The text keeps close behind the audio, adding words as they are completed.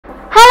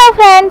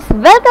friends,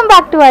 welcome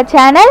back to our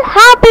channel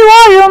Happy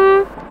Vaazhum.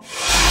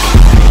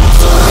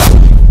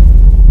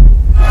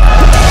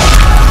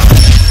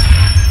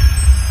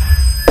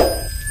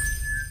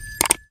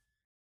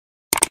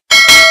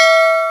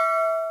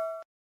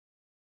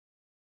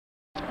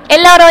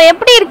 எல்லாரும்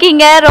எப்படி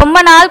இருக்கீங்க? ரொம்ப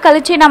நாள்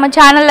கழிச்சு நம்ம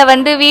சேனல்ல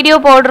வந்து வீடியோ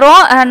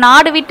போடுறோம்.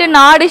 நாடு விட்டு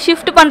நாடு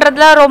ஷிஃப்ட்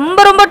பண்றதுல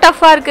ரொம்ப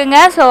டஃப்பா இருக்குங்க.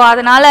 ஸோ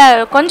அதனால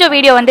கொஞ்சம்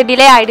வீடியோ வந்து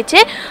டிலே ஆயிடுச்சு.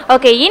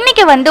 ஓகே,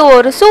 இன்னைக்கு வந்து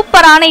ஒரு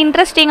சூப்பரான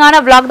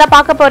இன்ட்ரெஸ்டிங்கான vlog தான்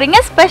பார்க்க போறீங்க.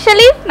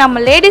 ஸ்பெஷலி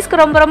நம்ம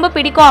லேடிஸ்க்கு ரொம்ப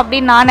பிடிக்கும்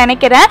அப்படின்னு நான்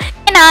நினைக்கிறேன்.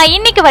 நான்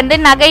இன்னைக்கு வந்து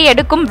நகை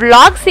எடுக்கும்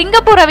vlog.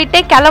 சிங்கப்பூரை விட்டே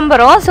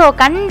கிளம்புறோம். ஸோ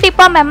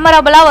கண்டிப்பா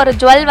மெமரபிளா ஒரு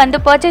ஜுவல் வந்து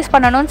பர்ச்சேஸ்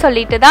பண்ணணும்னு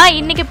சொல்லிட்டு தான்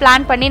இன்னைக்கு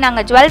பிளான் பண்ணி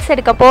நாங்கள் ஜுவல்ஸ்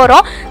எடுக்க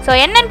போறோம். ஸோ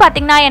என்னன்னு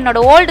பார்த்தீங்கன்னா என்னோட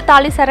ஓல்டு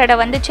தாலி சரடை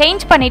வந்து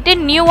சேஞ்ச் பண்ணிட்டு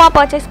நியூவா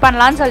பர்ச்சேஸ்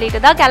பண்ணலாம்னு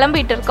சொல்லிட்டு தான்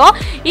கிளம்பிட்டு இருக்கோம்.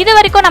 இது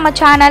வரைக்கும் நம்ம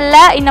சேனல்ல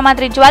இந்த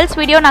மாதிரி ஜுவல்ஸ்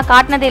வீடியோ நான்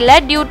காட்டினது இல்லை,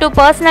 டியூ டு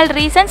பர்சனல்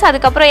ரீசன்ஸ்.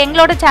 அதுக்கப்புறம்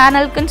எங்களோட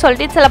சேனலுக்குன்னு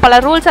சொல்லிட்டு சில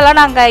பல ரூல்ஸ்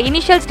எல்லாம் நாங்கள்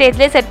இனிஷியல்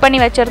ஸ்டேஜ்லேயே செட்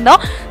பண்ணி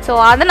வச்சிருந்தோம். ஸோ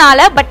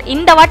அதனால பட்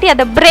இந்த வாட்டி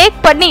அதை பிரேக்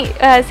பண்ணி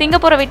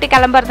சிங்கப்பூரை விட்டு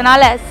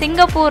கிளம்புறதுனால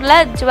சிங்கப்பூரில்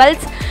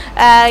ஜுவல்ஸ்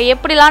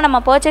எப்படிலாம் நம்ம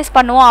பர்ச்சேஸ்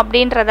பண்ணுவோம்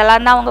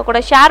அப்படின்றதெல்லாம் தான் அவங்க கூட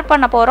ஷேர்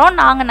பண்ண போகிறோம்.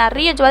 நாங்கள்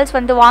நிறைய ஜுவல்ஸ்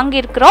வந்து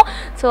வாங்கியிருக்கிறோம்.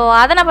 ஸோ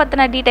அதனை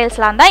பற்றின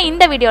டீட்டெயில்ஸ்லாம் தான்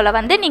இந்த வீடியோவில்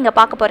வந்து நீங்கள்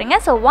பார்க்க போகிறீங்க.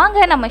 ஸோ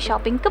வாங்க நம்ம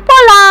ஷாப்பிங்க்கு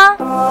போகலாம்.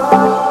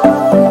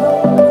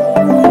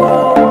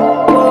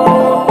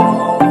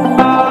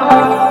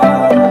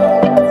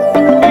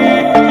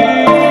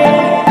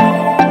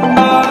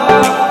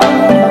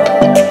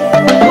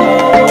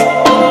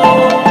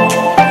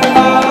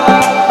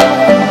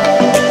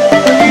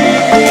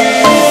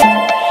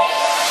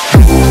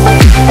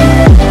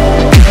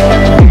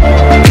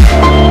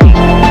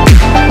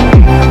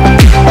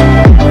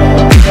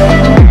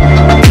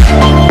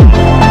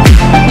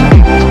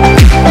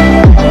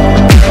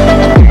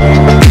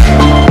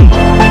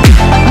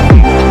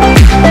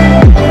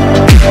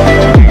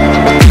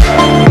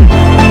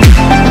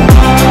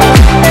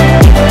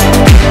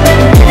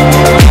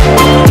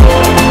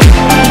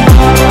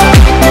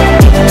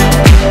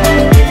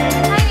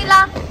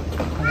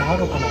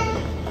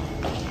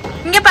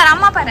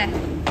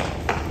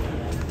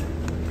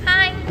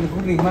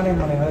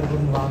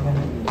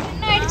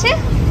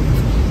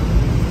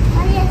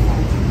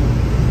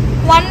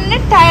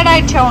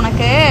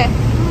 உனக்கு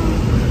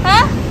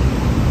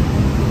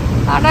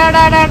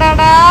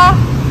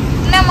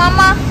என்ன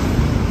மாமா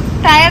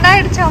டயர்ட்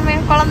ஆயிடுச்சாமே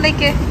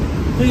குழந்தைக்கு?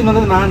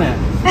 நானே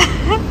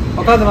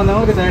உட்காந்து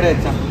வந்தவங்களுக்கு டயர்ட்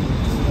ஆயிடுச்சா?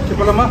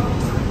 போலாமா?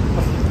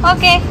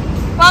 ஓகே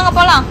வாங்க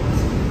போலாம்.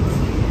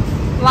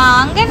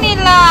 வாங்க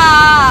நீலா.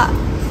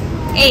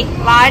 ஏய்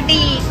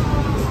வாடி.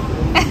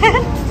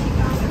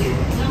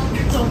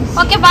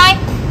 Okay bye.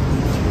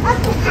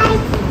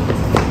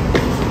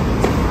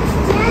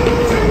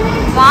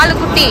 வாலு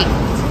குட்டி.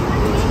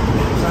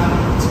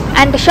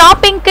 அண்ட்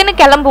ஷாப்பிங்க்குன்னு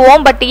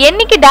கிளம்புவோம். பட்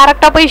என்னைக்கு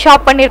டேரெக்டாக போய்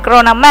ஷாப்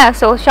பண்ணியிருக்கிறோம் நம்ம.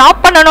 ஸோ ஷாப்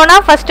பண்ணணும்னா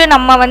ஃபஸ்ட்டு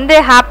நம்ம வந்து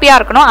ஹாப்பியாக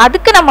இருக்கணும்,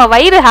 அதுக்கு நம்ம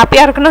வயிறு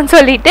ஹாப்பியாக இருக்கணும்னு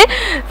சொல்லிட்டு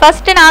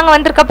ஃபஸ்ட்டு நாங்கள்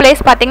வந்திருக்க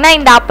பிளேஸ் பார்த்திங்கன்னா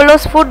இந்த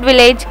அப்பலோஸ் ஃபுட்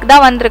வில்லேஜ்க்கு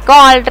தான்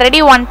வந்திருக்கோம்.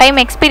 ஆல்ரெடி ஒன் டைம்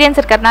எக்ஸ்பீரியன்ஸ்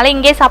இருக்கிறதுனால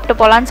இங்கே சாப்பிட்டு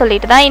போகலான்னு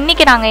சொல்லிட்டு தான்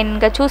இன்றைக்கி நாங்கள்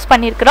இங்கே சூஸ்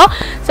பண்ணியிருக்கிறோம்.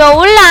 ஸோ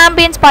உள்ள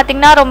ஆம்பியன்ஸ்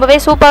பார்த்திங்கன்னா ரொம்பவே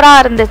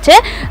சூப்பராக இருந்துச்சு.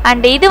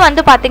 அண்ட் இது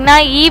வந்து பார்த்திங்கன்னா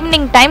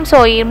ஈவினிங் டைம்.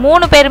 ஸோ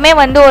 3 பேருமே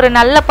வந்து ஒரு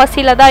நல்ல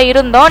பசியில் தான்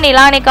இருந்தோம்.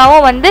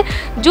 நிலானிக்காவும் வந்து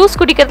ஜூஸ்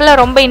குடிக்கிறதுல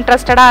ரொம்ப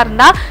இன்ட்ரெஸ்டடாக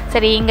இருந்தால்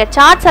சரி இங்கே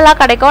சாட்ஸ் எல்லாம்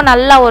கிடைக்கும்,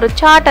 நல்லா ஒரு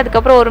சாட்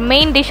அதுக்கப்புறம் ஒரு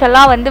மெயின் டிஷ்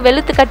எல்லாம் வந்து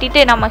வெளுத்து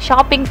கட்டிட்டு நம்ம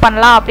ஷாப்பிங்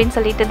பண்ணலாம் அப்படின்னு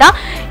சொல்லிட்டு தான்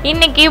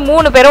இன்னைக்கு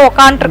 3 பேரும்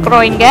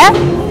உட்காந்துருக்குறோம். இங்க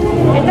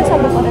என்ன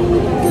சாப்பிட போறேன்?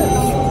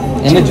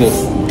 என்ன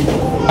juice?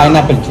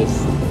 Pineapple juice.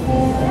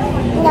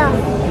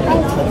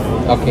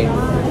 Okay.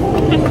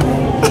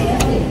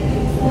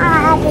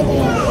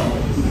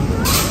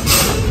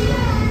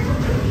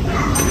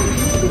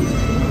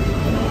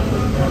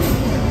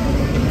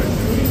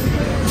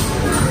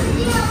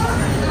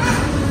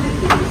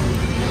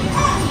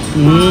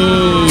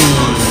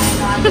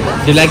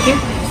 Do you like it?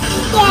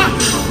 Yeah.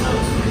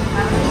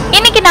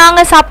 இன்னைக்கு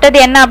நாங்கள் சாப்பிட்டது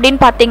என்ன அப்படின்னு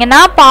பார்த்தீங்கன்னா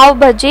பாவ்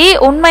பஜ்ஜி.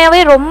 உண்மையாகவே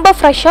ரொம்ப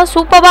ஃப்ரெஷ்ஷாக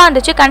சூப்பராக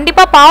இருந்துச்சு.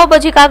 கண்டிப்பாக பாவ்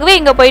பஜ்ஜிக்காகவே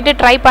இங்கே போயிட்டு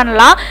ட்ரை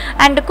பண்ணலாம்.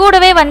 அண்ட்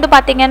கூடவே வந்து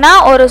பார்த்திங்கன்னா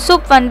ஒரு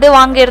சூப் வந்து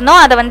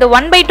வாங்கியிருந்தோம். அதை வந்து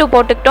 1/2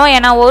 போட்டுக்கிட்டோம்.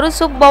 ஏன்னா ஒரு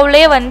சூப்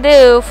பவுலே வந்து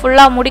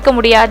ஃபுல்லாக முடிக்க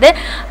முடியாது.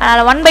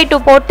 அதனால் 1/2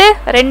 போட்டு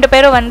 2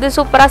 பேரும் வந்து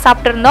சூப்பராக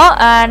சாப்பிட்ருந்தோம்.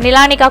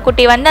 நிலானிகா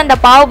குட்டி வந்து அந்த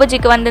பாவ்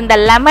பஜ்ஜிக்கு வந்து இந்த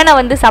லெமனை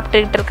வந்து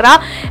சாப்பிட்டுக்கிட்டு இருக்கிறா.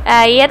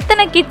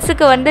 எத்தனை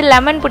கிட்ஸுக்கு வந்து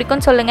லெமன்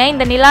பிடிக்கும்னு சொல்லுங்கள்.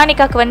 இந்த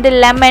நிலானிகாவுக்கு வந்து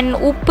லெமன்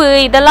உப்பு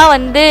இதெல்லாம்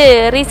வந்து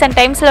ரீசெண்ட்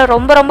டைம்ஸில்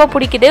ரொம்ப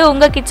பிடிக்குது.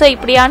 உங்கள் கிட்ஸும்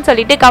இப்படியான்னு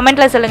சொல்லிட்டு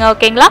கமெண்ட்டில் சொல்லுங்கள்,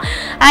 ஓகேங்களா?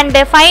 அண்ட்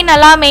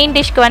ஃபைனலாக மெயின்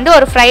டிஷ்க்கு வந்து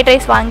ஒரு ஃப்ரைட்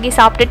ரைஸ் வாங்கி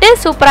சாப்பிட்டுட்டு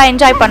சூப்பராக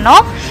என்ஜாய்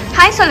பண்ணோம்.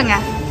 ஹாய் சொல்லுங்க.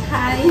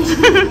 Hi.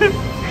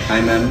 Hi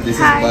ma'am, this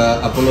is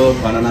Apollo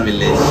Banana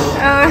Village.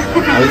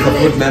 How is the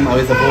food ma'am? How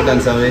is the food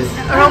and service?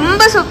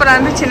 ரொம்ப சூப்பரா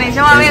இருந்துச்சு,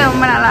 நிஜமாவே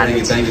ரொம்ப நல்லா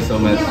இருந்துச்சு. Thank you so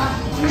much.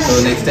 So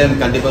next time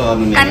கண்டிப்பா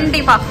வரணும்.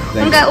 கண்டிப்பா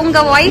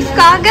உங்க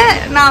வைஃப்காக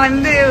நான்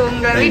வந்து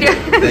உங்க video.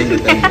 Thank you.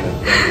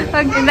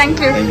 Okay, thank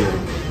you. Thank you.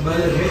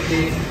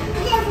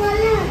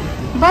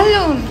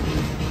 Balloon.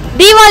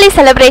 Deepavali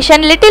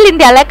celebration little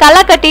இந்தியாவில்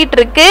களை கட்டிட்டு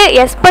இருக்கு.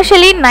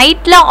 எஸ்பெஷலி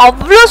நைட்டில்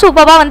அவ்வளோ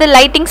சூப்பராக வந்து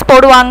லைட்டிங்ஸ்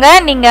போடுவாங்க.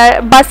 நீங்கள்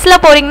பஸ்ஸில்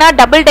போகிறீங்கன்னா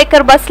டபுள்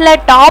டெக்கர் பஸ்ஸில்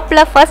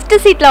டாப்பில் ஃபஸ்ட்டு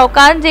சீட்டில்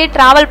உட்காந்து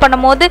ட்ராவல்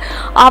பண்ணும்போது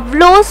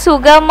அவ்வளோ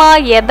சுகமாக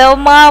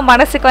எதமாக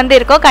மனசுக்கு வந்து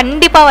இருக்கும்.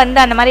 கண்டிப்பாக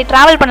வந்து அந்த மாதிரி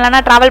ட்ராவல்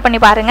பண்ணலன்னா ட்ராவல்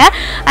பண்ணி பாருங்கள்.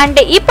 அண்ட்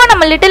இப்போ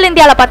நம்ம லிட்டில்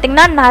இந்தியாவில்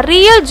பார்த்தீங்கன்னா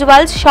நிறைய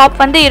ஜுவல்ஸ்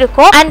ஷாப் வந்து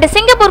இருக்கும். அண்ட்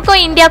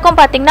சிங்கப்பூருக்கும் இந்தியாவுக்கும்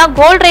பார்த்தீங்கன்னா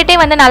கோல்டு ரேட்டே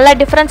வந்து நல்ல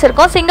டிஃப்ரென்ஸ்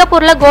இருக்கும்.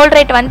 சிங்கப்பூரில் கோல்டு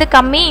ரேட் வந்து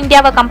கம்மி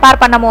இந்தியாவை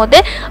கம்பேர் பண்ணும் போது.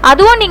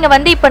 அதுவும் நீங்கள்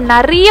வந்து இப்போ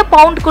நிறைய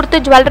பவுண்ட் கொடுத்து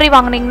ஜுவல்லரி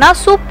வாங்கினீங்கன்னா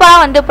சூப்பராக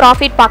வந்து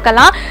ப்ராஃபிட்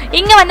பார்க்கலாம்.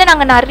 இங்கே வந்து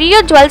நாங்கள் நிறைய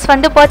ஜுவல்ஸ்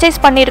வந்து பர்ச்சேஸ்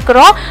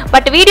பண்ணியிருக்கிறோம்.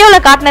 பட்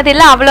வீடியோவில் காட்டினது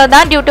இல்லை,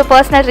 அவ்வளோதான், டியூ டு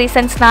பர்சனல்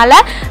ரீசன்ஸ்னால.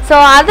 ஸோ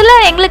அதில்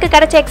எங்களுக்கு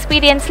கிடைச்ச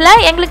எக்ஸ்பீரியன்ஸில்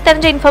எங்களுக்கு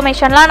தெரிஞ்ச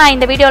இன்ஃபர்மேஷன்லாம் நான்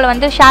இந்த வீடியோவில்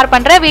வந்து ஷேர்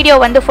பண்ணுறேன். வீடியோ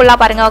வந்து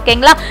ஃபுல்லாக பாருங்கள்,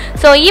 ஓகேங்களா?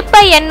 ஸோ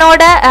இப்போ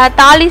என்னோட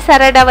தாலி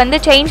சரடை வந்து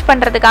சேஞ்ச்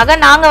பண்ணுறதுக்காக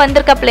நாங்கள்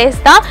வந்திருக்க பிளேஸ்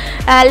தான்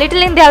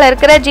லிட்டில் இந்தியாவில்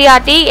இருக்கிற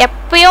GRT.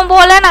 எப்பயும்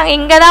போல் நாங்கள்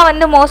இங்கே தான்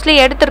வந்து மோஸ்ட்லி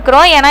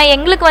எடுத்துருக்குறோம். ஏன்னா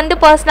எங்களுக்கு வந்து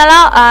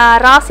பர்சனலாக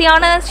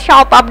ராசியான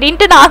ஷாப்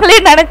அப்படின்ட்டு நாங்களே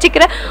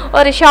நினச்சிக்கிற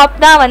ஒரு ஷாப்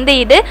தான் வந்து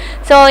இது.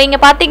 ஸோ இங்கே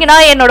பார்த்தீங்கன்னா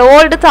என்னோட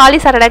ஓல்டு தாலி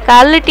சரடை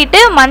கழட்டிட்டு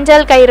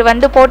மஞ்சள் கயிறு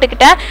வந்து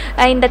போட்டுக்கிட்டேன்.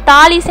 இந்த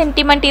தாலி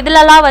சென்டிமெண்ட்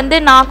இதிலலாம் வந்து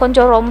நான்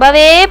கொஞ்சம்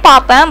ரொம்பவே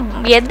பார்ப்பேன்.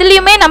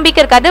 எதுலேயுமே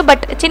நம்பிக்கை இருக்காது.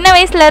 பட் சின்ன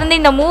வயசுலேருந்து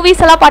இந்த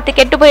மூவிஸ் எல்லாம் பார்த்து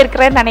கெட்டு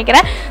போயிருக்கிறேன்னு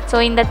நினைக்கிறேன். ஸோ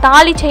இந்த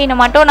தாலி செயினை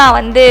மட்டும் நான்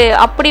வந்து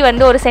அப்படி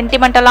வந்து ஒரு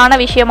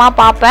சென்டிமெண்டலான விஷயமா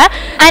பார்ப்பேன்.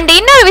 அண்ட்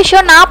இன்னொரு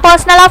விஷயம் நான்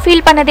பர்சனலாக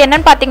ஃபீல் பண்ணது என்னன்னு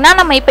பார்த்தீங்கன்னா,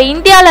 நம்ம இப்போ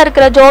இந்தியாவில்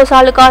இருக்கிற ஜோஸ்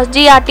ஆலுகாஸ்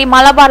GRT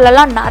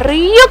மலபார்லலாம்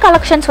நிறைய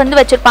கலெக்ஷன்ஸ் வந்து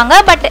வச்சுருப்பாங்க.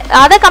 பட்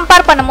அதை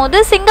கம்பேர் பண்ணும்போது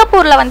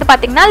சிங்கப்பூரில் வந்து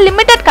பார்த்திங்கன்னா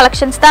லிமிட்டட்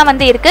கலெக்ஷன்ஸ் தான்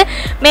வந்து இருக்குது.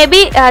 மேபி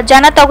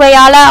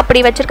ஜனத்தொகையால் அப்படி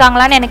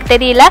வச்சுருக்காங்களான்னு எனக்கு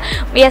தெரியல.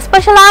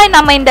 எஸ்பெஷலாக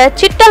நம்ம இந்த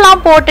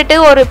சிட்டெல்லாம் போட்டுட்டு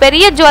ஒரு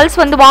பெரிய ஜுவல்ஸ்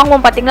வந்து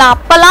வாங்குவோம் பார்த்திங்களா,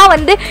 அப்போல்லாம்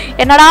வந்து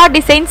என்னடா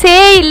டிசைன்ஸே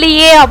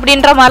இல்லையே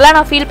அப்படின்ற மாதிரிலாம்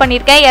நான் ஃபீல்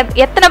பண்ணியிருக்கேன்.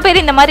 எத்தனை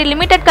பேர் இந்த மாதிரி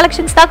லிமிட்டட்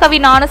கலெக்ஷன்ஸ் தான்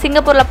கவி நானும்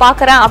சிங்கப்பூரில்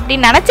பார்க்குறேன்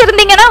அப்படின்னு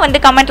நினச்சிருந்தீங்கன்னா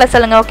வந்து கமெண்ட்டில்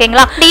சொல்லுங்கள்,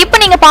 ஓகேங்களா? இப்போ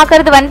நீங்கள்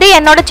பார்க்குறது வந்து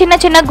என்னோட சின்ன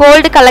சின்ன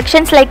கோல்டு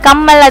கலெக்ஷன்ஸ் லைக்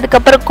கம்மல்,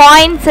 அதுக்கப்புறம்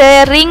காயின்ஸு,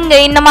 ரிங்,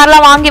 இந்த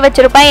மாதிரிலாம் வாங்கி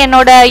வச்சுருப்பேன்.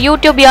 என்னோட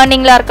யூடியூப்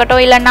ஏர்னிங்கில்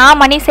இருக்கட்டும், இல்லை நான்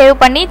மணி சேவ்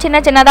பண்ணி சின்ன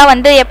சின்னதாக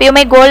வந்து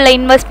எப்பயுமே கோல்டில்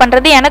இன்வெஸ்ட்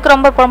பண்ணுறது எனக்கு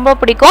ரொம்ப ரொம்ப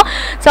பிடிக்கும்.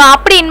 ஸோ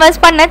அப்படி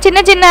இன்வெஸ்ட் பண்ண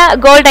சின்ன சின்ன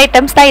கோல்டு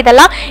ஐட்டம்ஸ் தான்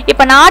இதெல்லாம்.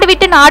 இப்போ நாடு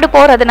விட்டு நாடு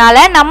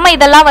போகிறதுனால நம்ம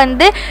இதெல்லாம்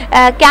வந்து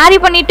கேரி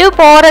பண்ணிட்டு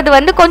போகிறது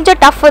வந்து கொஞ்சம்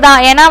டஃப் தான்.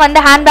 ஏன்னா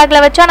வந்து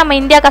ஹேண்ட்பேக்கில் வச்சா நம்ம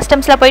இந்தியா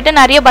கஸ்டம்ஸில் போயிட்டு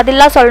நிறைய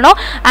பதிலாக சொல்லணும்.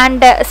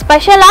 அண்ட்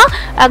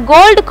ஸ்பெஷலாக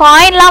கோல்டு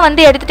காயின்லாம்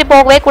வந்து எடுத்துகிட்டு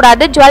போகவே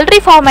கூடாது.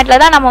 ஜுவல்லரி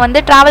ஃபார்மேட்டில் தான் நம்ம வந்து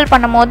ட்ராவல்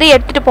பண்ணும்போது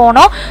எடுத்துகிட்டு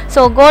போகணும்.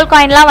 ஸோ கோல்டு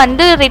காயின்லாம்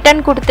வந்து ரிட்டன்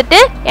கொடுத்துட்டு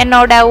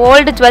என்னோட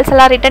ஓல்டு ஜுவல்ஸ்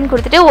எல்லாம் ரிட்டன்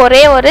கொடுத்துட்டு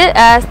ஒரே ஒரு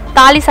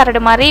தாலி சரடு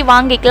மாதிரி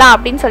வாங்கிக்கலாம்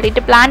அப்படின்னு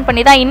சொல்லிட்டு பிளான்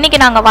பண்ணி தான் இன்றைக்கி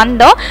நாங்கள்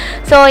வந்தோம்.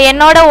 ஸோ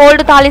என்னோட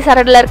ஓல்டு தாலி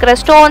சரடில் இருக்கிற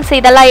ஸ்டோன்ஸ்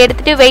இதெல்லாம்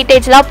எடுத்துகிட்டு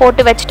வெயிட்டேஜ்லாம்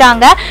போட்டு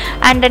வச்சுட்டாங்க.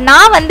 அண்ட்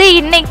நான் வந்து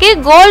இன்றைக்கி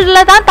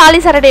கோல்டில் தான் தாலி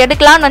சரடு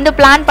எடுக்கலான்னு வந்து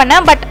பிளான்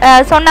பண்ணேன். பட்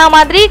சொன்ன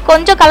மாதிரி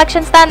கொஞ்சம்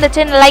கலெக்ஷன்ஸ் தான்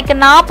இருந்துச்சு. லைக்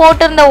நான்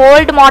போட்டிருந்த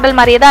ஓல்டு மாடல்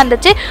மாதிரியே தான்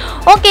இருந்துச்சு.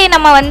 ஓகே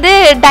நம்ம வந்து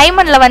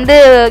டைமண்டில் வந்து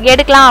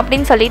எடுக்கலாம்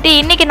அப்படின்னு சொல்லிட்டு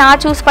இன்றைக்கி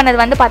நான் சூஸ் பண்ணது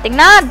வந்து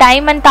பார்த்தீங்கன்னா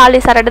டைமண்ட் தாலி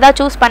சரடு தான்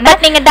சூஸ் பண்ணேன்.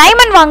 நீங்கள்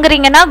டைமண்ட்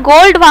வாங்குறீங்கன்னா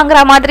கோல்டு வாங்குற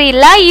மாதிரி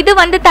இல்லை, இது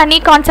வந்து தனி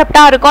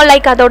கான்செப்டாக இருக்கும்.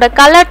 லைக் அதோட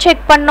கலர்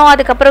செக் பண்ணும்,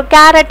 அதுக்கப்புறம்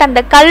கேரட், அந்த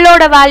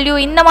கல்லோட வேல்யூ,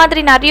 இந்த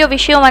மாதிரி நிறைய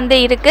விஷயம் வந்து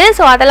இருக்குது.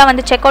 ஸோ அதெல்லாம்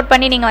வந்து செக் அவுட்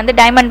பண்ணி நீங்கள் வந்து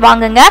டைமண்ட்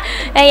வாங்குங்க.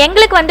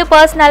 எங்களுக்கு வந்து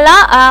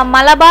பர்சனலாக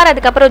மலபார்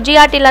அதுக்கப்புறம்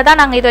GRTயில் தான்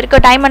நாங்கள் இது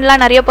வரைக்கும்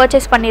டைமண்ட்லாம் நிறைய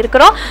பர்ச்சேஸ்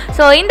பண்ணியிருக்கிறோம்.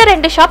 ஸோ இந்த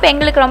ரெண்டு ஷாப்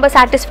எங்களுக்கு ரொம்ப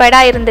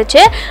சாட்டிஸ்ஃபைடாக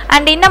இருந்துச்சு.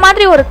 அண்ட் இந்த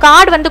மாதிரி ஒரு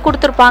கார்டு வந்து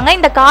கொடுத்துருப்பாங்க.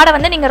 இந்த கார்டை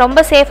வந்து நீங்கள்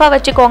ரொம்ப சேஃபாக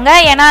வச்சுக்கோங்க.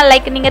 ஏன்னா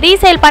லைக் நீங்கள்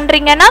ரீசேல்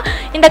பண்ணுறீங்கன்னா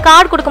இந்த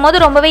கார்டு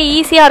கொடுக்கும்போது ரொம்பவே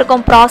ஈஸியாக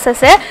இருக்கும்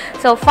ப்ராசஸ்ஸு.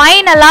 ஸோ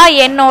ஃபைனலாக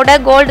என்னோட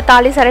கோல்டு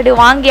தாலி சரடு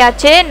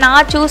வாங்கியாச்சு.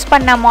 நான் சூஸ்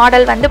பண்ண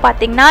மாடல் வந்து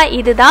பார்த்தீங்கன்னா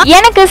இதுதான்.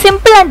 எனக்கு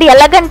சிம்பிள் அண்ட்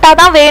எலகண்ட்டாக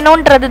தான்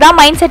வேணுன்றது தான்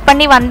மைண்ட் செட்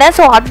பண்ணி வந்தேன்.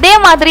 ஸோ அதே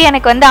மாதிரி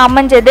எனக்கு வந்து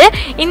அமைஞ்சது.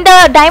 இந்த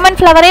டைமண்ட்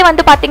ஃப்ளவரே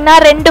வந்து பார்த்தீங்கன்னா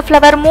 2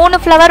 ஃப்ளவர் 3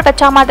 ஃப்ளவர்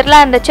வச்ச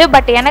மாதிரிலாம் இருந்துச்சு.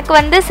 பட் எனக்கு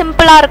வந்து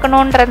சிம்பிளாக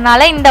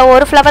இருக்கணுன்றதுனால இந்த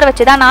ஒரு ஃப்ளவர்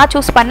வச்சு தான் நான்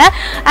சூஸ் பண்ணேன்.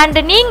 அண்ட்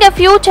நீங்கள்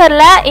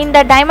ஃப்யூச்சரில்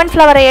இந்த டைமண்ட்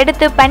ஃப்ளவரை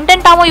எடுத்து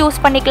பெண்டன்ட்டாகவும்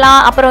யூஸ் பண்ணிக்கலாம்,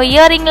 அப்புறம்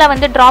இயரிங்கில்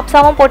வந்து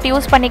ட்ராப்ஸாகவும் போட்டு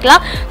யூஸ்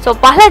பண்ணிக்கலாம். ஸோ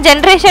பல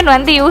ஜென்ரேஷன்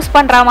வந்து யூஸ்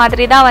பண்ணுற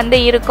மாதிரி தான் வந்து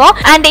இருக்கும்.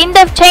 அண்ட் இந்த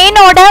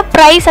செயினோட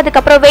ப்ரைஸ்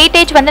அதுக்கப்புறம்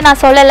வெயிட்டேஜ் வந்து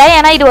நான் சொல்லலை.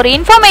 ஏன்னா இது ஒரு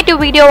இன்ஃபர்மேட்டிவ்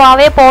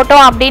வீடியோவாகவே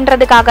போட்டோம்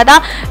அப்படின்றதுக்காக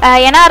தான்.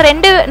 ஏன்னா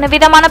 2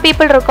 விதமான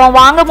பீப்புள் இருக்கும்.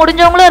 வாங்க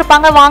முடிஞ்சவங்களும்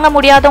இருப்பாங்க, வாங்க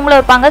முடியாதவங்களும்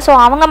இருப்பாங்க. ஸோ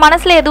அவங்க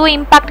மனசில் எதுவும்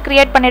இம்பாக்ட்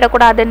கிரியேட்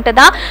பண்ணிடக்கூடாதுன்ட்டு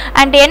தான்.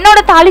 அண்ட் என்னோட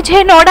தாலி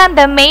செயினோட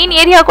அந்த மெயின்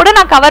ஏரியா கூட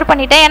நான் கவர்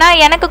பண்ணிட்டேன். ஏன்னா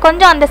எனக்கு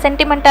கொஞ்சம் அந்த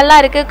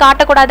சென்டிமெண்டெல்லாம் இருக்குது,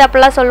 காட்டக்கூடாது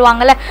அப்படிலாம்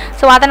சொல்லுவாங்கள்ல.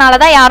 ஸோ அதனால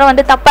தான் யாரும்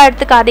வந்து தப்பாக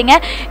எடுத்துக்காதீங்க.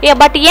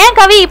 பட் ஏன்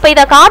கவி இப்போ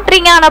இதை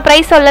காட்டுறீங்க ஆனால்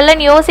ப்ரைஸ்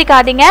சொல்லலைன்னு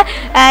யோசிக்காதீங்க.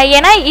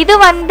 ஏன்னா இது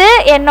வந்து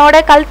என்னோட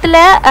கழுத்தில்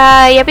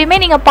எப்பயுமே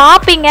நீங்கள்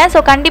பார்ப்பீங்க. ஸோ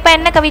கண்டிப்பாக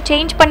என்ன கவி செயின்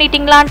சேஞ்ச்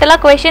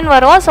பண்ணிட்டீங்களான்ட்டுலாம் கொஷின்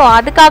வரும். ஸோ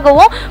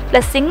அதுக்காகவும்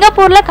ப்ளஸ்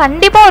சிங்கப்பூரில்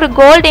கண்டிப்பாக ஒரு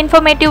கோல்டு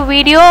இன்ஃபர்மேட்டிவ்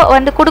வீடியோ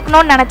வந்து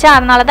கொடுக்கணும்னு நினச்சேன்.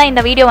 அதனால தான்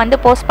இந்த வீடியோ வந்து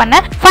போஸ்ட்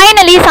பண்ணேன்.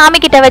 ஃபைனலி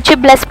சாமிக்கிட்ட வச்சு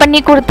பிளஸ் பண்ணி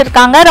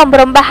கொடுத்துருக்காங்க. ரொம்ப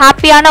ரொம்ப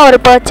ஹாப்பியான ஒரு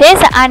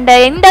பர்ச்சேஸ். அண்ட்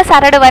இந்த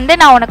சரடு வந்து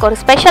நான் உனக்கு ஒரு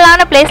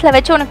ஸ்பெஷலான பிளேஸில்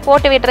வச்சு உனக்கு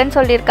போட்டு விடுறேன்னு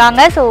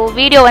சொல்லியிருக்காங்க. ஸோ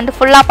வீடியோ வந்து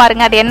ஃபுல்லாக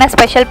பாருங்கள் அது என்ன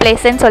ஸ்பெஷல்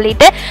பிளேஸ்ன்னு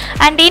சொல்லிட்டு.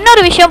 அண்ட்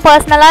இன்னொரு விஷயம்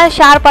பர்சனலாக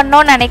ஷேர்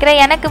பண்ணணும்னு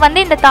நினைக்கிறேன். எனக்கு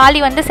வந்து இந்த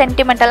தாலி வந்து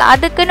சென்டிமெண்டல்.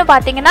 அதுக்குன்னு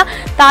பார்த்தீங்கன்னா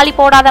தாலி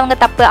போடாதவங்க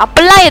தப்பு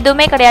அப்படிலாம்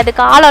எதுவுமே கிடையாது.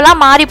 காலம்லாம்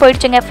மாறி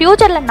போயிடுச்சுங்க.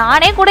 ஃப்யூச்சரில்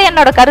நானே கூட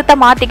என்னோட கருத்தை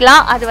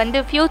மாற்றிக்கலாம். அது வந்து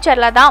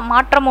ஃப்யூச்சரில் தான்,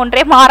 மாற்றம்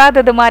ஒன்றே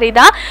மாறாதது மாதிரி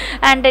தான்.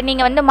 அண்ட்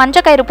நீங்கள் வந்து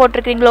மஞ்சள் கயிறு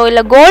போட்டிருக்கிறீங்களோ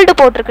இல்லை கோல்டு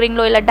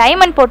போட்டிருக்கிறீங்களோ இல்லை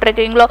டைமண்ட்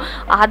போட்டிருக்கிறீங்களோ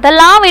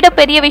அதெல்லாம் விட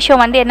பெரிய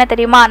விஷயம் வந்து என்ன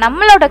தெரியுமா,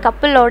 நம்மளோட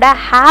கப்பிளோட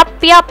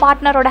ஹாப்பியாக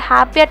பார்ட்னரோட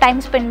ஹாப்பியாக டைம்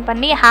ஸ்பெண்ட்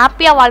பண்ணி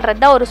ஹாப்பியாக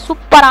வாழ்கிறது தான் ஒரு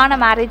சூப்பரான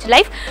மேரேஜ்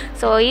லைஃப்.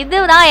 ஸோ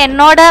இதுதான்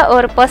என்னோட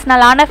ஒரு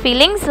பர்சனலான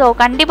ஃபீலிங்ஸ். ஸோ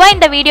கண்டிப்பாக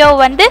இந்த வீடியோவை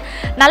வந்து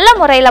நல்ல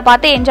முறையில்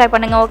பார்த்து என்ஜாய்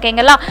பண்ணுங்கள்,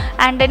 ஓகேங்களா?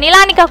 அண்ட்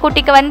நிலானிகா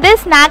குட்டிக்கு வந்து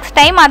ஸ்நாக்ஸ்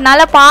டைம், அதனால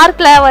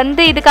பார்க்கில்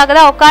வந்து இதுக்காக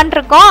தான்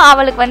உட்காந்துருக்கோம்.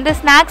 அவளுக்கு வந்து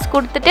ஸ்நாக்ஸ்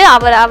கொடுத்துட்டு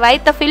அவள்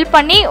வயிற்றை ஃபில்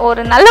பண்ணி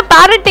ஒரு நல்ல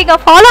பேரண்டிங்கை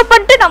ஃபாலோ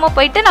பண்ணிட்டு நம்ம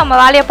போயிட்டு நம்ம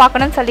வேலையை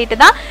பார்க்கணும்னு சொல்லிட்டு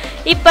தான்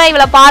இப்போ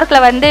இவளை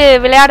பார்க்கில் வந்து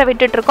விளையாட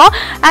விட்டுட்ருக்கோம்.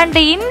 அண்ட்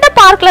இந்த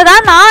பார்க்கில்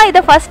தான் நான்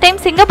இதை ஃபஸ்ட்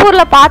டைம்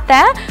சிங்கப்பூரில்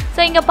பார்த்தேன்.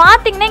 ஸோ இங்கே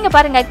பார்த்தீங்கன்னா இங்கே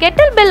பாருங்கள்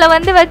கெட்டில் பெல்லை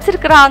வந்து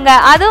வச்சுருக்குறாங்க.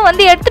 அதுவும்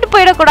வந்து எடுத்துகிட்டு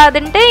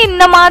போயிடக்கூடாதுன்ட்டு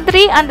இந்த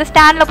மாதிரி அந்த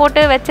ஸ்டாண்டில்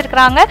போட்டு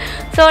வச்சுருக்குறாங்க.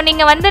 ஸோ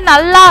நீங்கள் வந்து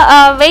நல்லா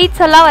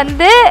வெயிட்ஸ் எல்லாம்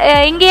வந்து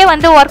இங்கேயே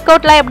வந்து ஒர்க்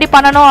அவுட்லாம் எப்படி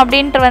பண்ணணும்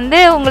அப்படின்ட்டு வந்து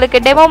உங்களுக்கு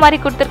டெமோ மாதிரி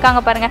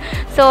கொடுத்துருக்காங்க பாருங்கள்.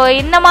 ஸோ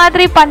இந்த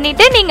மாதிரி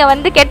பண்ணிவிட்டு நீங்கள்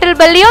வந்து கெட்டில்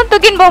பெல்லையும்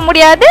தூக்கின்னு போக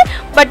முடியாது,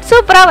 பட்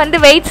சூப்பராக வந்து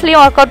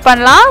வெயிட்ஸ்லேயும் ஒர்க் அவுட்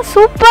பண்ணலாம்.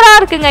 சூப்பராக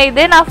இருக்குங்க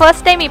இது. நான்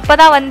ஃபர்ஸ்ட் டைம் இப்போ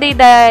தான் வந்து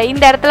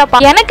இந்த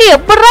இடத்துல எனக்கு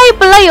எப்படா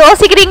இப்படிலாம்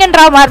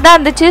யோசிக்கிறீங்கன்ற மாதிரி தான்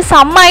இருந்துச்சு.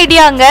 செம்ம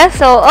ஐடியாங்க.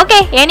 ஸோ ஓகே,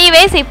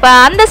 எனிவேஸ் இப்போ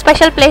அந்த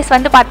ஸ்பெஷல் பிளேஸ்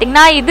வந்து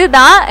பார்த்தீங்கன்னா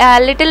இதுதான்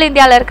லிட்டில்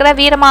இந்தியாவில் இருக்கிற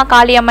வீரமா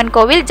காளியம்மன்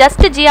கோவில்.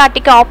 ஜஸ்ட்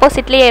GRTக்கு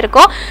ஆப்போசிட்லேயே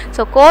இருக்கும்.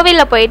 ஸோ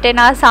கோவிலில் போயிட்டு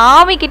நான்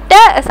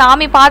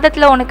சாமி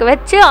பாதத்தில் உனக்கு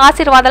வச்சு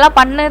ஆசீர்வாதம்லாம்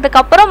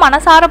பண்ணதுக்கப்புறம்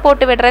மனசார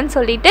போட்டு விடுறேன்னு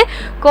சொல்லிட்டு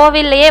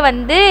கோவில்லையே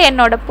வந்து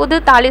என்னோட புது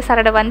தாலி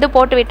சரடை வந்து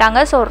போட்டு விட்டாங்க.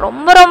 ஸோ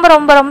ரொம்ப ரொம்ப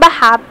ரொம்ப ரொம்ப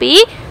ஹாப்பி.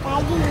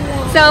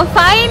 ஸோ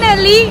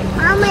ஃபைனலி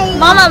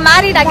மாமா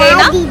மேரிட்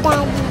அகைனா.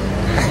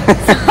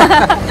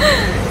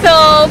 ஸோ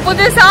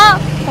புதுசாக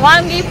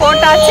வாங்கி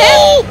போட்டாச்சு.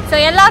 ஸோ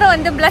எல்லாரும்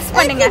வந்து பிளஸ்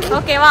பண்ணுங்க,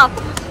 ஓகேவா?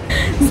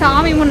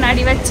 சாமி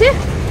முன்னாடி வச்சு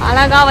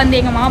அழகா வந்து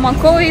எங்கள் மாமா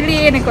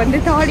கோவிலையே எனக்கு வந்து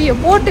தாலியை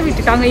போட்டு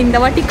விட்டுட்டாங்க. இந்த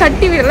வாட்டி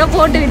கட்டி விரலாம்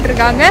போட்டு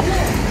விட்டுருக்காங்க.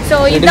 ஸோ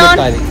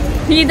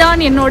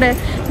இதான் என்னோட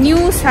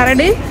நியூ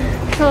சரடு.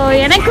 ஸோ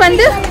எனக்கு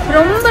வந்து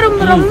ரொம்ப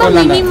ரொம்ப ரொம்ப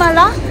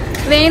மினிமலாக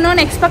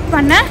வேணும்னு எக்ஸ்பெக்ட்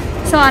பண்ணேன்.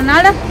 ஸோ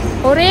அதனால்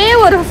ஒரே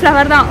ஒரு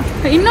ஃப்ளவர் தான்.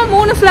 இன்னும்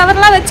 3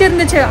 ஃப்ளவர்லாம்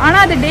வச்சுருந்துச்சு.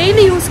 ஆனால் அது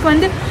டெய்லி யூஸ்க்கு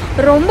வந்து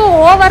ரொம்ப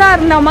ஓவராக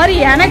இருந்த மாதிரி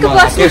எனக்கு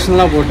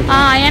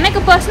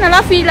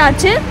பர்சனலாக ஃபீல்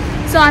ஆச்சு.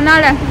 ஸோ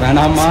அதனால்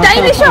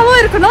ஸ்டைலிஷாகவும்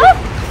இருக்கணும்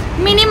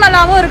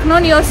மினிமலாகவும்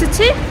இருக்கணும்னு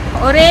யோசிச்சு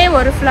ஒரே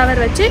ஒரு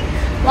ஃப்ளவர் வச்சு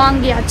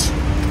வாங்கியாச்சு.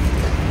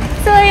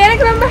 ஸோ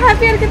எனக்கு ரொம்ப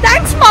ஹாப்பியாக இருக்குது.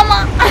 தேங்க்ஸ் மாமா.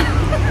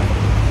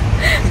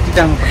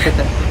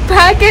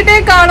 பேக்கெட்டே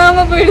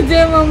காணாமல் போயிடுச்சு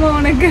மாமா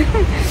உனக்கு.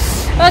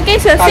 ஓகே,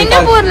 ஸோ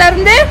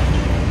சிங்கப்பூர்லேருந்து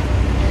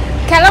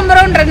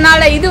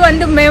கிளம்புறோன்றதுனால இது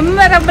வந்து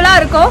மெமரபிளாக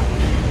இருக்கும்.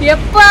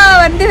 எப்போ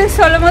வந்து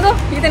சொல்லும் போதும்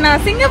இது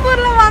நான்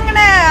சிங்கப்பூரில்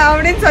வாங்கினேன்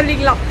அப்படின்னு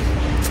சொல்லிக்கலாம்.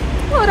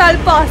 ஒரு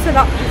அல்ப ஆசை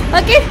தான்.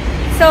 ஓகே,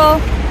 ஸோ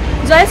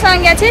ஜுவல்ஸ்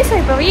வாங்கியாச்சு. ஸோ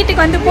இப்போ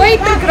வீட்டுக்கு வந்து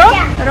போயிட்டு இருக்கிறோம்.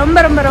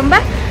 ரொம்ப ரொம்ப ரொம்ப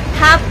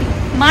ஹாப்பி.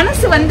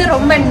 மனசு வந்து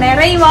ரொம்ப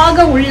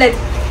நிறைவாக உள்ளது.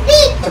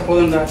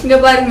 இங்க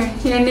பாருங்க,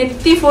 என்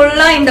நெத்தி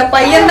ஃபுல்லா இந்த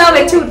பையன் தான்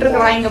வச்சு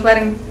விட்டுருக்கான். இங்க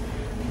பாருங்க,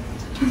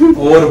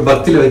 ஒரு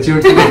பக்தியில வச்சு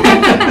விட்டு.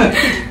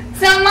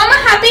 சோ மாமா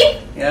ஹாப்பி.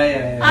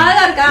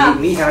 அழகா இருக்கா?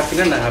 நீ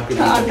ஹாப்பினா நான் ஹாப்பி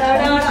தான்.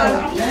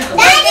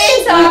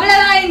 சோ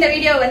அவ்வளவுதான் இந்த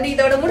வீடியோ வந்து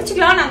இதோட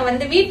முடிச்சுக்கலாம். நாங்க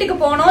வந்து வீட்டுக்கு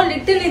போனோம்.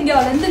 லிட்டில்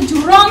இந்தியால இருந்து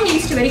ஜுராங்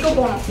ஈஸ்ட் வரைக்கும்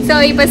போனோம். சோ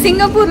இப்போ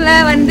சிங்கப்பூர்ல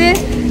வந்து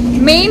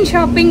மெயின்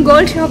ஷாப்பிங்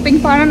கோல்ட் ஷாப்பிங்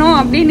பண்ணணும்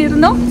அப்படின்னு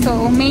இருந்தோம். ஸோ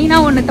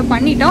மெயினாக ஒன்றத்தை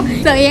பண்ணிட்டோம்.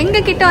 ஸோ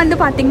எங்ககிட்ட வந்து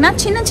பார்த்திங்கன்னா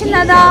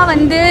சின்னதாக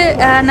வந்து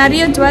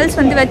நிறைய ஜுவல்ஸ்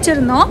வந்து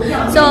வச்சுருந்தோம்.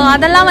 ஸோ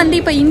அதெல்லாம் வந்து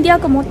இப்போ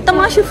இந்தியாவுக்கு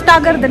மொத்தமாக ஷிஃப்ட்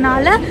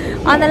ஆகிறதுனால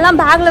அதெல்லாம்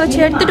பேக்கில் வச்சு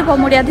எடுத்துகிட்டு போக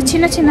முடியாது,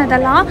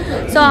 சின்னதெல்லாம்.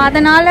 ஸோ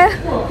அதனால்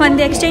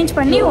வந்து எக்ஸ்சேஞ்ச்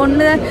பண்ணி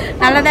ஒன்று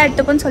நல்லதாக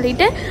எடுத்துப்போன்னு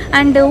சொல்லிட்டு,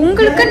 அண்டு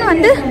உங்களுக்குன்னு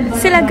வந்து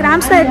சில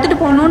கிராம்ஸில்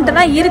எடுத்துகிட்டு போகணுன்ட்டு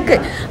தான்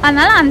இருக்குது.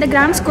 அதனால் அந்த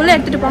கிராம்ஸ்குள்ளே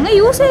எடுத்துகிட்டு போங்க.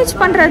 யூசேஜ்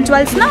பண்ணுற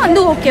ஜுவல்ஸ்னால்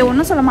வந்து ஓகே,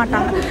 ஒன்றும் சொல்ல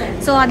மாட்டாங்க.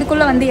 ஸோ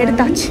அதுக்குள்ளே வந்து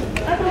எடுத்தாச்சு.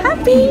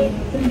 ஹாப்பி.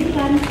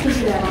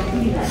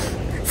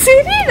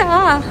 சரிடா,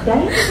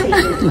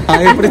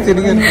 நான் எப்படி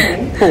தெரியும்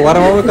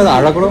வரமாவுக்கு அது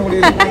அழக்கூட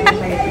முடியாது.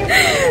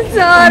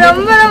 ஸோ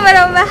ரொம்ப ரொம்ப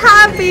ரொம்ப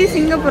ஹாப்பி.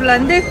 சிங்கப்பூரில்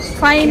வந்து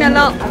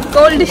ஃபைனலாக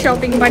கோல்டு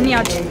ஷாப்பிங்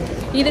பண்ணியாச்சு.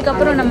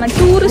 இதுக்கப்புறம் நம்ம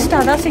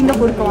டூரிஸ்டாக தான்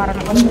சிங்கப்பூருக்கு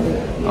வரணும்.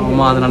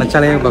 ஆமாம், அதை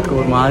நினச்சாலே பக்கம்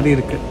ஒரு மாதிரி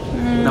இருக்குது.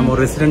 நம்ம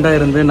ஒரு ரெசிடெண்ட்டாக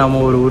இருந்து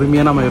நம்ம ஒரு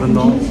உரிமையாக நம்ம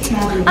இருந்தோம்.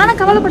 ஆனால்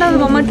கவலைப்படாத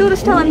மாமா,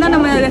 டூரிஸ்ட்டாக வந்தால்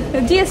நம்ம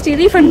ஜிஎஸ்டி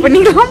ரீஃபண்ட்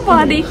பண்ணிக்கலாம்.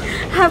 பாதி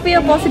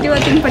ஹாப்பியாக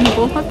பாசிட்டிவாக திங்க்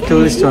பண்ணிப்போம்.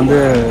 டூரிஸ்ட் வந்து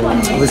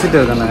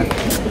விசிட்டர் தானே.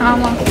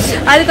 ஆமாம்,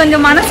 அது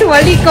கொஞ்சம் மனசு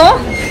வலிக்கும்.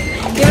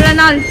 இவ்வளோ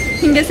நாள்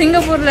இங்கே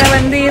சிங்கப்பூரில்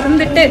வந்து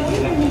இருந்துட்டு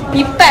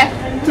இப்போ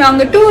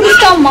நாங்க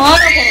டூரிஸ்டா மாற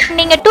போறோம்.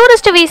 நீங்க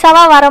டூரிஸ்ட்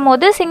விசாவா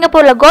வரும்போது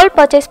சிங்கப்பூர்ல கோல்ட்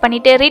பர்ச்சேஸ்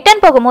பண்ணிட்டு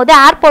ரிட்டர்ன் போகும்போது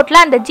ஏர்போர்ட்ல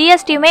அந்த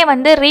ஜிஎஸ்டியுமே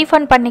வந்து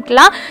ரீஃபண்ட்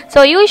பண்ணிக்கலாம்.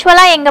 ஸோ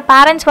யூஸ்வலா எங்க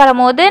பேரண்ட்ஸ்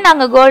வரும்போது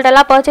நாங்க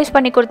கோல்டெல்லாம் பர்ச்சேஸ்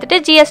பண்ணி கொடுத்துட்டு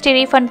ஜிஎஸ்டி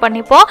ரீஃபண்ட்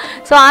பண்ணிப்போம்.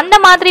 ஸோ அந்த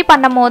மாதிரி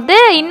பண்ணும்போது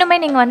இன்னுமே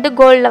நீங்க வந்து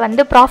கோல்டில்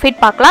வந்து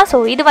ப்ராஃபிட் பார்க்கலாம். ஸோ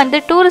இது வந்து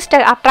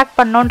டூரிஸ்ட்டை அட்ராக்ட்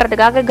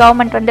பண்ணணுன்றதுக்காக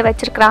கவர்மெண்ட் வந்து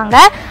வச்சிருக்காங்க.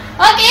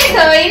 ஓகே,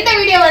 சோ இந்த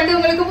வீடியோ வந்து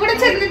உங்களுக்கு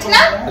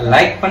பிடிச்சிருந்துச்சுன்னா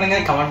லைக் பண்ணுங்க,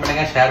 கமெண்ட்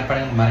பண்ணுங்க, ஷேர்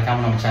பண்ணுங்க,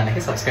 மறக்காம நம்ம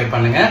சேனலுக்கு சப்ஸ்கிரைப்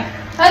பண்ணுங்க.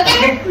 Okay,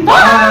 by.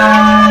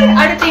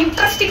 அடுத்த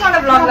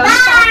இன்ட்ரஸ்டிங்கான vlogல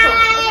வந்து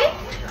பார்ப்போம்.